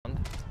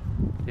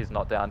he's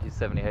not down. He's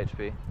 70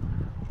 HP.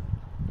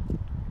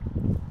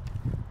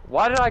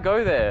 Why did I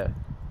go there?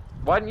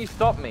 Why didn't you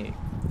stop me?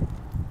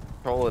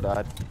 Controller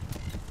died.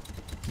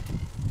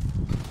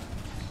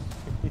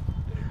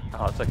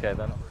 Oh, it's okay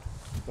then.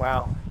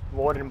 Wow.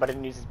 Warden, but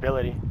didn't use his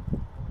ability.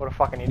 What a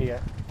fucking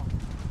idiot.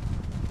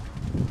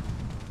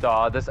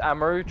 Duh, this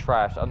ammo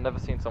trash. I've never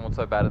seen someone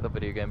so bad at the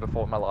video game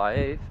before in my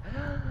life.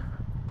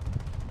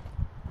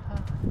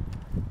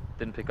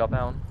 Didn't pick up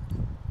Alan.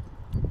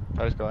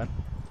 I was going.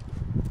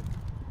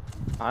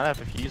 I don't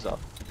have a fuse up.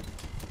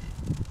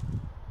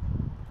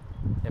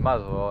 You might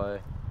as well.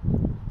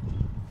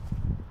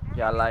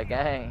 Yeah, like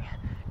gang.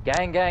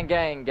 Gang, gang,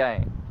 gang,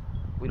 gang.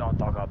 We don't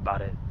talk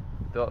about it.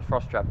 The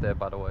frost trap there,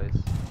 by the way,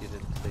 you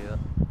didn't see it.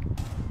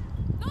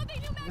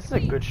 This is a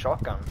good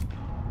shotgun.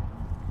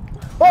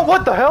 Oh,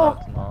 what the No, hell?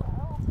 it's not.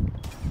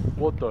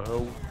 What the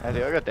hell? I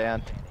think I got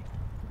down.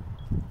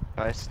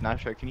 Guys,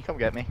 Nacho, can you come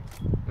get me?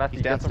 Matthew,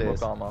 He's get some rook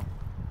downstairs. armor.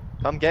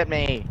 Come get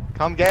me!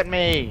 Come get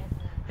me!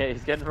 Yeah,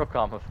 he's getting rook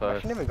armor I've first.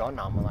 actually never gotten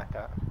armor like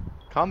that.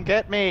 Come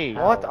get me!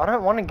 What? I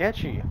don't want to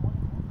get you.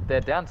 They're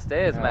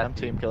downstairs, Alright, I'm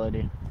Matthew. team killing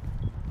you.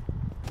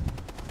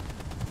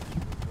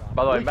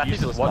 By the way, You're Matthew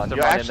just useless, watched man. him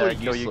You're run in there actually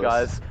and kill you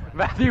useless. guys.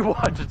 Matthew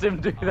watched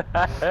him do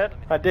that.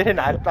 I didn't.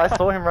 I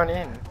saw him run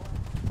in.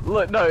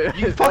 Look, no, You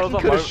there fucking was a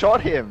could have mo- shot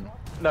him!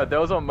 No,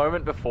 there was a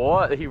moment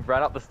before he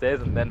ran up the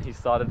stairs and then he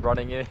started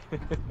running in.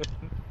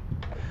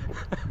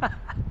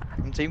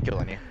 I'm team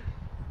killing you.